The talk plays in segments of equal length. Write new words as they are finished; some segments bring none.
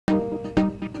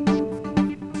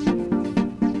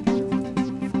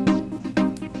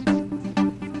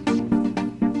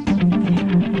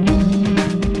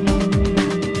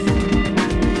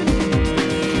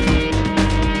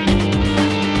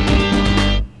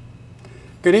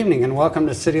Good evening and welcome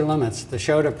to City Limits, the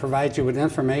show that provides you with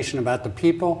information about the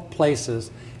people, places,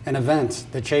 and events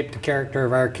that shape the character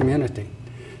of our community.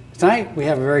 Tonight we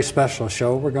have a very special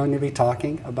show. We're going to be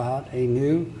talking about a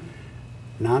new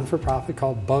non-for-profit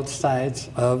called Both Sides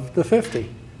of the 50.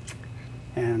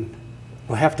 And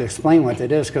we'll have to explain what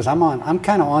it is because I'm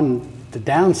kind of on the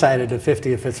downside of the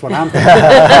 50 if it's what I'm thinking.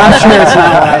 I'm sure it's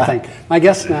not what I think. My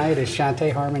guest tonight is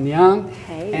Shantae Harmon-Young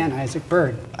and Isaac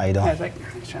Bird. How you doing? Isaac,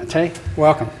 Shantae,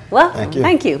 welcome. Well, thank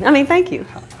you. Thank you.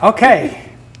 Okay.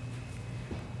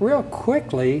 Real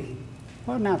quickly,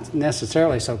 well, not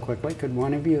necessarily so quickly, could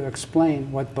one of you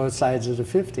explain what Both Sides of the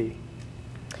 50?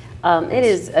 It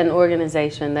is an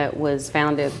organization that was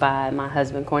founded by my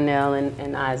husband Cornell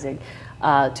and Isaac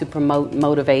to promote,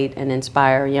 motivate, and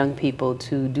inspire young people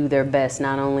to do their best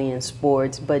not only in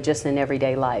sports but just in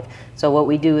everyday life. So what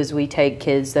we do is we take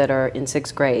kids that are in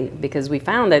 6th grade, because we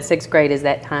found that 6th grade is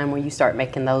that time where you start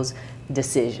making those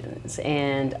decisions,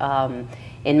 and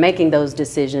in making those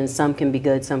decisions, some can be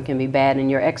good, some can be bad, and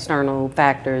your external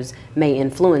factors may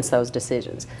influence those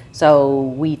decisions. So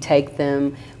we take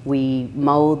them, we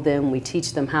mold them, we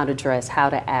teach them how to dress, how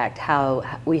to act,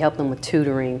 we help them with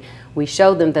tutoring. We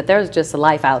show them that there's just a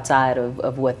life outside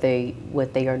of what they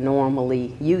are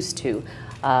normally used to.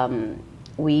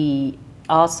 We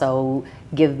also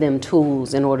give them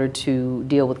tools in order to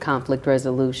deal with conflict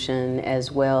resolution,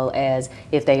 as well as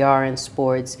if they are in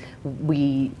sports,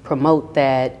 we promote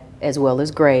that as well as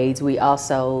grades. We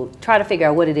also try to figure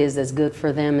out what it is that's good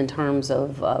for them in terms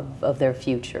of their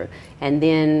future. And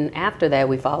then after that,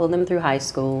 we follow them through high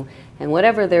school, and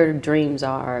whatever their dreams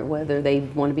are, whether they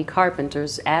want to be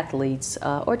carpenters, athletes,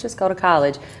 or just go to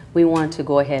college, we want to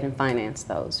go ahead and finance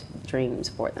those dreams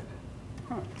for them.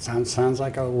 Sounds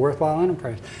like a worthwhile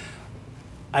enterprise.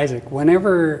 Isaac,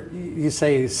 whenever you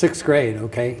say 6th grade,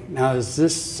 okay, now is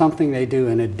this something they do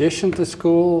in addition to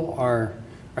school, or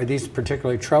are these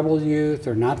particularly troubled youth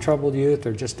or not troubled youth,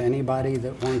 or just anybody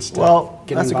that wants to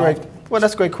get involved?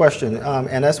 That's a great question,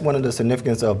 and that's one of the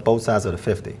significance of Both Sides of the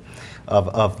 50,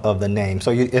 of the name.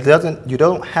 So you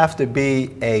don't have to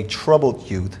be a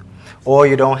troubled youth, or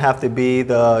you don't have to be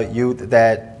the youth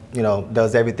that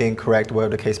does everything correct,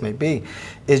 whatever the case may be.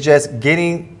 It's just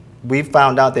we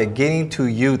found out that getting to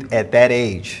youth at that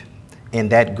age, in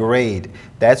that grade,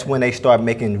 that's when they start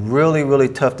making really, really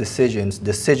tough decisions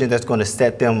that's going to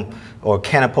set them or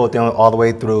catapult them all the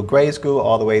way through grade school,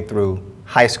 all the way through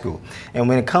high school. And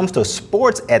when it comes to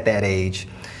sports at that age,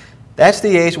 that's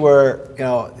the age where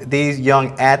these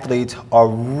young athletes are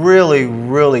really,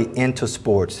 really into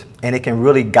sports, and it can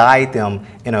really guide them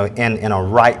in a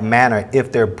right manner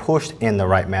if they're pushed in the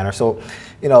right manner. So,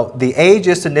 the age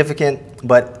is significant,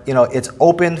 but it's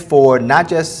open for not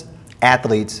just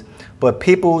athletes, but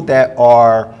people that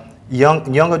are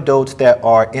young adults that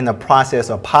are in the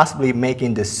process of possibly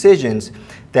making decisions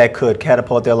that could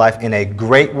catapult their life in a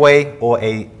great way or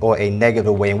a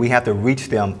negative way, and we have to reach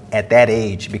them at that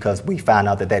age, because we found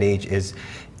out that age is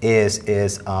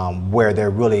where they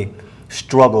really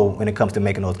struggle when it comes to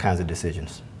making those kinds of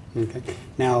decisions. Okay.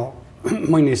 Now,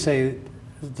 when you say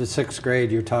the 6th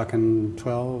grade, you're talking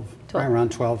 12. Right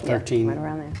around 12, 13, yeah, right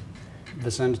around there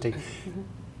vicinity.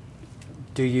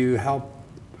 Do you help,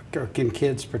 or can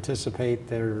kids participate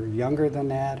that are younger than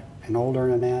that and older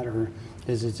than that, or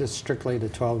is it just strictly the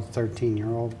 12 to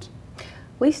 13-year-olds?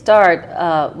 We started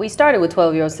with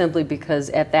 12-year-olds simply because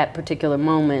at that particular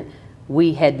moment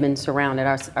we had been surrounded.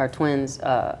 Our twins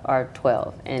are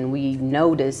 12, and we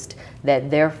noticed that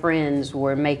their friends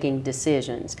were making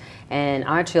decisions, and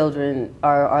our children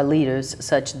are leaders,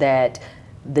 such that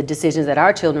the decisions that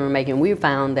our children were making, we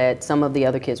found that some of the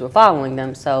other kids were following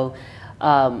them. So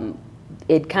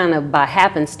it kind of by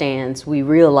happenstance, we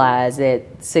realized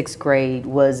that 6th grade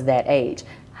was that age.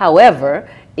 However,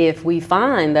 if we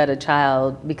find that a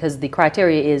child, because the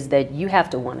criteria is that you have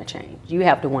to want to change, you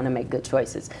have to want to make good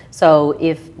choices. So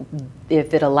if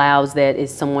it allows that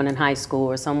it's someone in high school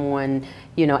or someone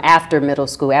after middle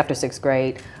school, after 6th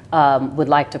grade, would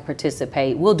like to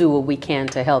participate, we'll do what we can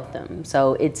to help them.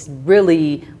 So it's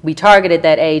really, we targeted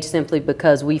that age simply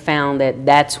because we found that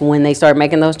that's when they start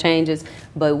making those changes,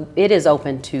 but it is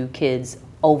open to kids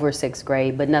over 6th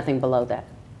grade, but nothing below that.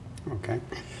 Okay.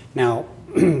 Now,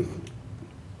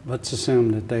 let's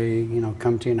assume that they,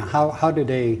 come to you. Now, how do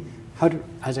they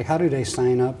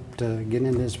sign up to get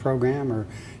into this program, or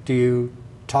do you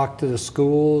talk to the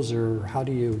schools, or how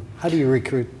do you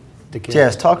recruit the kids?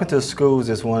 Yes, talking to schools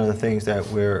is one of the things that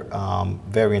we're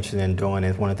very interested in doing.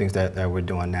 It's one of the things that we're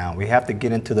doing now. We have to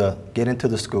get into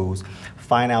the schools,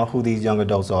 find out who these young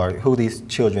adults are, who these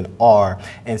children are,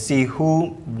 and see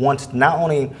who wants not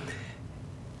only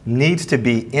needs to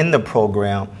be in the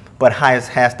program, but has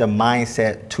the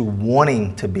mindset to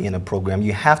wanting to be in the program.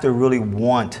 You have to really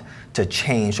want to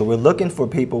change. So we're looking for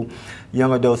people,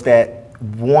 young adults, that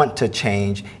want to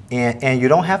change. And you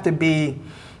don't have to be,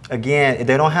 again,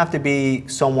 they don't have to be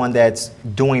someone that's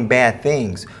doing bad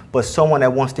things, but someone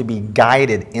that wants to be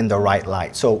guided in the right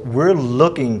light. So we're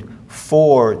looking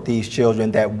for these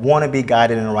children that want to be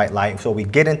guided in the right light. So we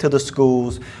get into the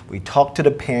schools, we talk to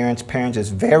the parents. Parents is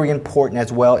very important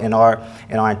as well in our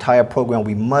entire program.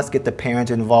 We must get the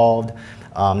parents involved.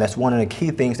 That's one of the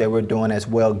key things that we're doing as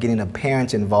well, getting the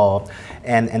parents involved.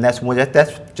 And that's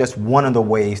just one of the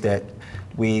ways that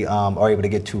we are able to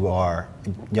get to our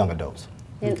young adults.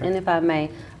 And if I may,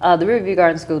 the Riverview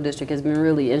Gardens School District has been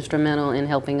really instrumental in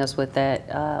helping us with that.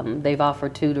 They've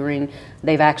offered tutoring.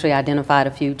 They've actually identified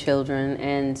a few children,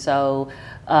 and so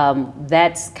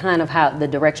that's kind of how the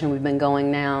direction we've been going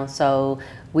now. So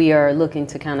we are looking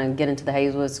to kind of get into the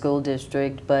Hazelwood School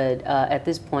District, but at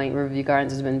this point, Riverview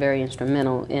Gardens has been very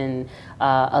instrumental in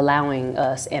allowing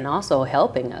us and also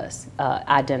helping us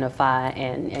identify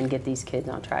and get these kids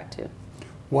on track too.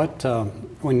 What,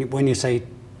 when you say,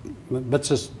 let's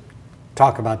just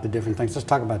talk about the different things. Let's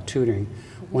talk about tutoring.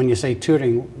 When you say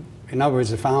tutoring, in other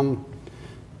words, if I'm,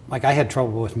 like I had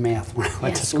trouble with math when I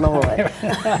went to school. Lord.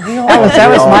 that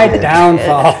was my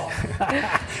downfall.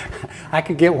 I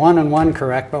could get 1 and 1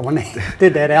 correct, but when they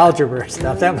did that algebra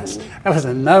stuff, that was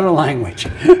another language.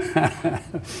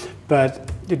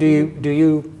 But do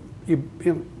you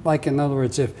like, in other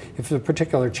words, if a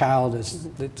particular child is,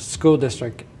 the school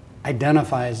district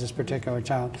identifies this particular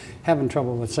child having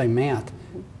trouble with, say, math,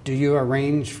 do you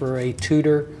arrange for a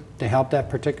tutor to help that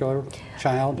particular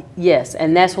child? Yes,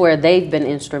 and that's where they've been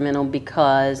instrumental,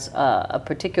 because a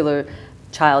particular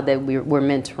child that we're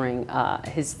mentoring,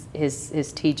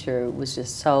 his teacher was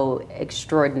just so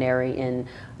extraordinary in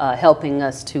helping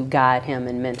us to guide him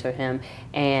and mentor him.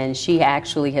 And she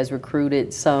actually has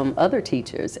recruited some other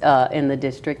teachers in the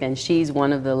district, and she's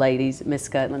one of the ladies, Miss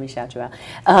Scott, let me shout you out,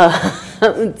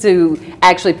 to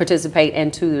actually participate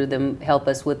and tutor them, help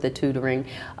us with the tutoring.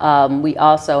 We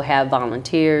also have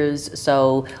volunteers,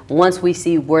 so once we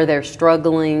see where they're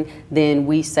struggling, then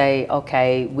we say,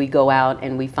 okay, we go out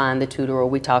and we find the tutor, or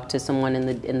we talk to someone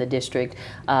in the district,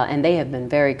 and they have been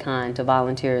very kind to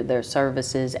volunteer their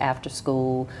services after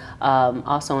school,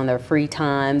 also in their free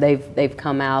time. They've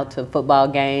come out to football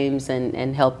games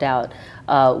and helped out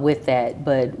with that.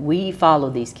 But we follow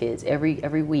these kids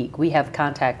every week. We have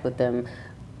contact with them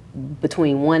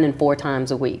between 1 and 4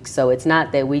 times a week. So it's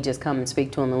not that we just come and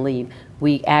speak to them and leave.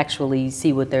 We actually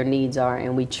see what their needs are,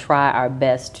 and we try our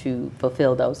best to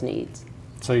fulfill those needs.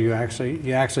 So you actually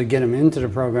get them into the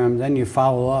program, then you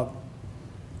follow up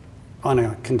on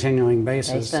a continuing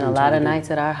basis. They spend a lot of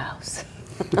nights at our house.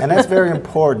 And that's very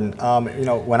important. You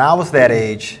know, when I was that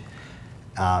age,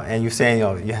 and you're saying, you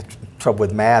know, you had trouble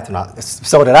with math, and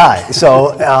so did I.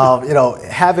 So, you know,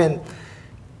 having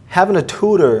a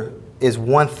tutor is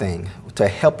one thing to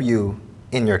help you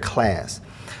in your class,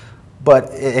 but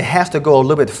it has to go a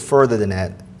little bit further than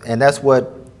that. And that's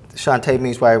what Shantae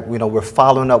means by, you know, we're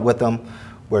following up with them,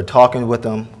 we're talking with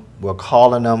them, we're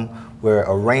calling them, we're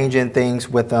arranging things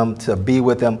with them, to be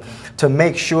with them, to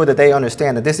make sure that they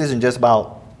understand that this isn't just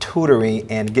about tutoring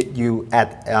and get you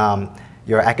at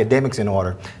your academics in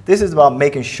order. This is about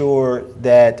making sure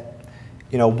that,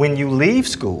 you know, when you leave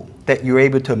school, that you're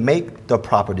able to make the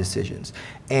proper decisions.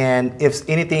 And if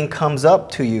anything comes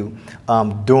up to you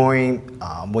during,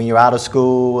 when you're out of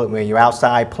school, when you're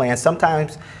outside playing,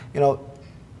 sometimes, you know,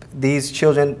 these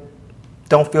children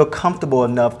don't feel comfortable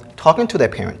enough talking to their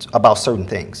parents about certain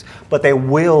things, but they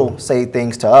will say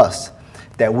things to us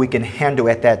that we can handle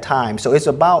at that time. So it's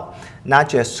about not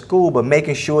just school, but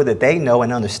making sure that they know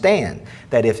and understand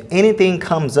that if anything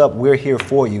comes up, we're here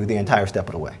for you the entire step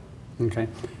of the way. Okay.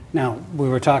 Now, we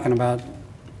were talking about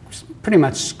pretty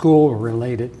much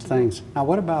school-related things. Now,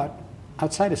 what about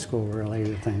outside of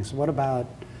school-related things? What about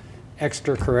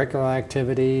extracurricular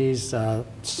activities,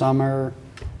 summer?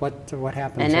 What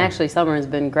happens? And there? actually, summer has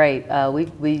been great.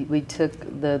 We took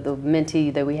the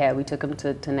mentee that we had. We took them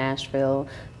to Nashville,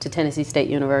 to Tennessee State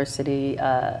University.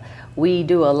 We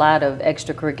do a lot of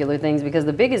extracurricular things, because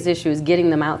the biggest issue is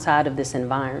getting them outside of this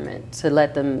environment, to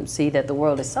let them see that the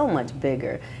world is so much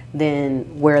bigger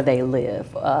than where they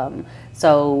live.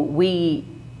 So we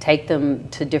take them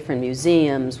to different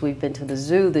museums. We've been to the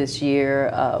zoo this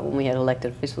year when we had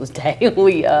elected officials day.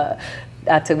 We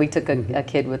took a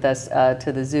kid with us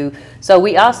to the zoo. So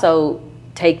we also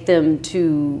take them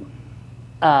to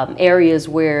areas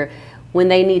where, when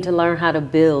they need to learn how to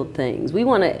build things, we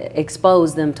want to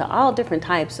expose them to all different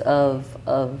types of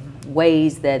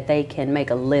ways that they can make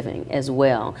a living as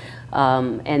well.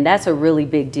 And that's a really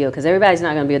big deal because everybody's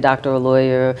not going to be a doctor or a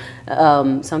lawyer.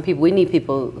 Some people, we need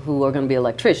people who are going to be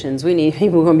electricians. We need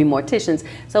people who are going to be morticians.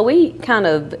 So we kind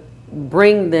of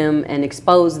bring them and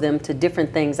expose them to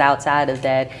different things outside of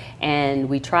that. And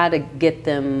we try to get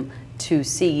them to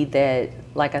see that,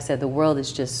 like I said, the world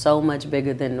is just so much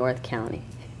bigger than North County.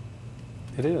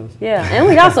 It is. Yeah, and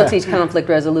we also teach conflict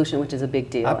resolution, which is a big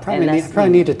deal. I probably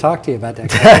need to talk to you about that.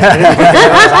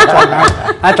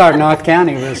 I thought North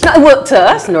County was well, to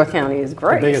us, North County is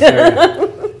great. the biggest area.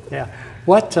 Yeah.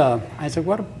 What I said,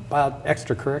 what about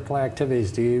extracurricular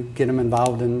activities? Do you get them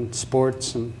involved in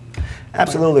sports? And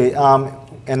Absolutely.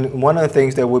 And one of the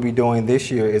things that we'll be doing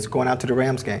this year is going out to the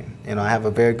Rams game. You know, I have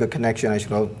a very good connection. As you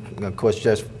know, Coach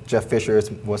Jeff Fisher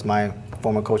was my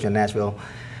former coach in Nashville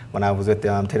when I was with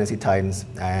the Tennessee Titans.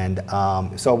 And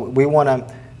so we want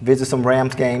to visit some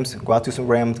Rams games, go out to some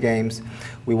Rams games.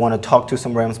 We want to talk to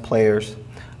some Rams players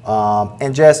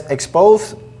and just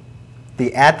expose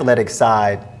the athletic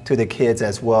side to the kids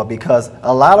as well, because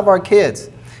a lot of our kids,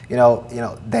 they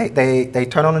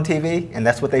turn on the TV and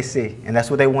that's what they see and that's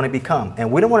what they want to become.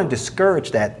 And we don't want to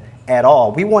discourage that at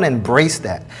all. We want to embrace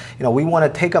that. We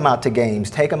want to take them out to games,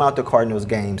 take them out to Cardinals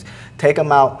games, take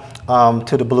them out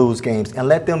to the Blues games, and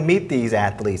let them meet these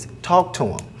athletes, talk to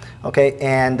them, okay?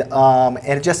 And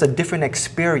it's just a different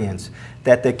experience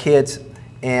that the kids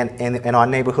in our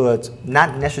neighborhoods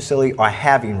not necessarily are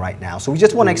having right now. So we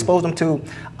just want to expose them to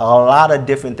a lot of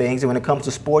different things. And when it comes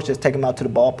to sports, just take them out to the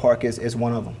ballpark is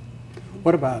one of them.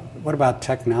 What about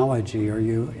technology? Are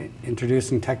you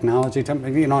introducing technology to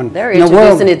They're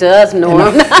introducing it to us,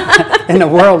 Norm. In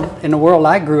the world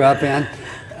I grew up in,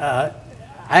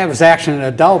 I was actually an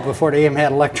adult before they even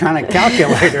had electronic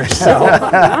calculators. So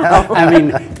I mean,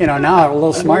 now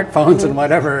little smartphones and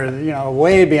whatever,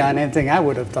 way beyond anything I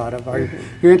would have thought of.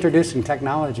 You're introducing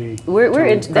technology.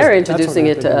 They're introducing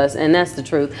it to us, and that's the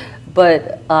truth.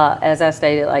 But as I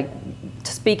stated, like,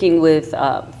 speaking with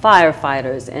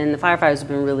firefighters, and the firefighters have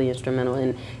been really instrumental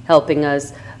in helping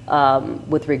us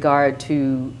with regard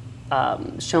to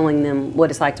showing them what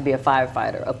it's like to be a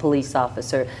firefighter, a police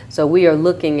officer. So we are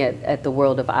looking at the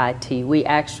world of IT. We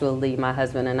actually, my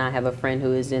husband and I have a friend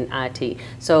who is in IT.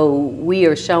 So we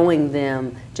are showing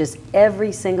them just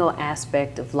every single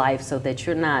aspect of life so that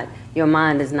your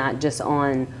mind is not just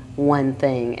on one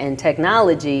thing. And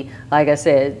technology, like I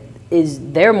said,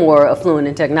 they're more affluent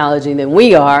in technology than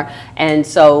we are, and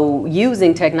so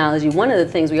using technology, one of the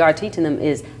things we are teaching them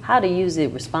is how to use it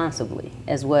responsibly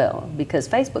as well, because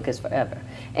Facebook is forever,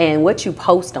 and what you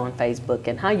post on Facebook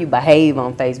and how you behave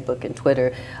on Facebook and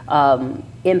Twitter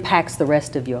impacts the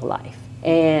rest of your life,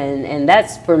 and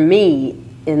that's, for me,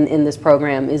 in this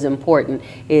program is important,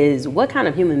 is what kind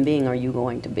of human being are you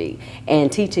going to be,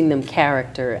 and teaching them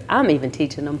character. I'm even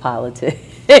teaching them politics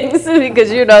because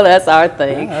that's our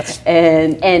thing. Yeah,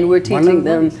 and we're teaching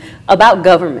them about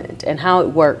government and how it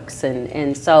works,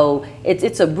 and so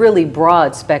it's a really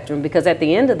broad spectrum, because at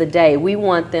the end of the day we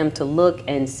want them to look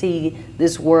and see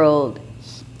this world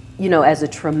as a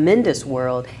tremendous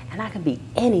world, and I could be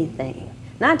anything,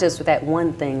 not just with that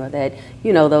one thing or that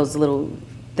those little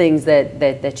things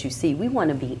that you see. We want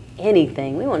to be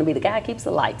anything. We want to be the guy who keeps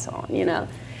the lights on,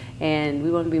 and we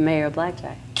want to be Mayor of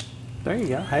Blackjack. There you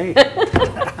go. Hey,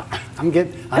 I'm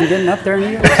getting up there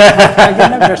in years. I'm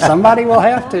getting up there. Somebody will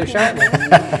have to shortly.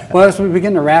 Well, as we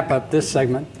begin to wrap up this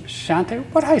segment, Shante,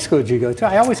 what high school did you go to?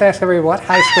 I always ask everybody what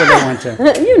high school they went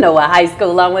to. You know what high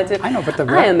school I went to. I know, but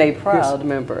I am a proud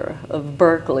member of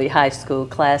Berkeley High School,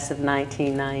 class of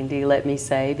 1990, let me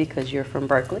say, because you're from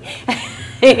Berkeley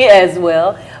as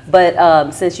well.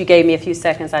 But since you gave me a few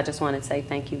seconds, I just want to say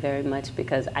thank you very much,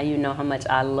 because you know how much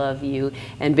I love you.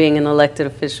 And being an elected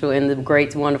official in the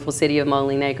great, wonderful city of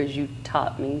Moline Acres, you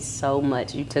taught me so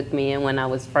much. You took me in when I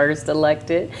was first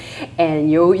elected,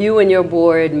 and you and your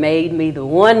board made me the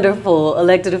wonderful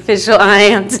elected official I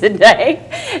am today.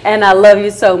 And I love you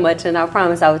so much, and I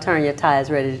promise I will turn your face as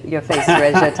red as your ties.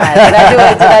 Did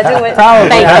I do it? Probably.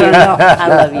 Thank you. I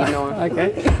love you, Norm.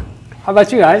 Okay. How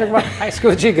about you, Isaac? What high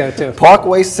school did you go to?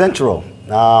 Parkway Central.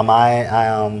 I'm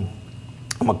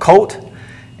a Colt,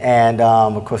 and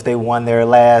of course they won their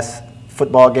last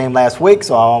football game last week,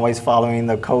 so I'm always following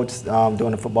the Colts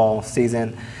during the football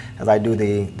season, as I do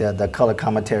the color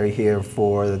commentary here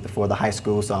for the high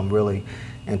school. So I'm really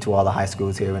into all the high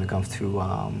schools here when it comes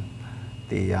to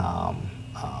the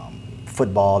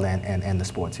football and the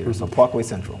sports here. So Parkway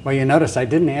Central. Well, you notice I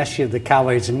didn't ask you the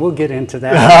college, and we'll get into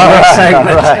that in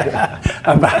the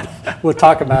next segment. We'll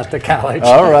talk about the college.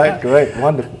 All right, great,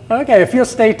 wonderful. Okay, if you'll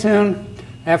stay tuned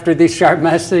after these sharp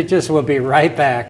messages, we'll be right back.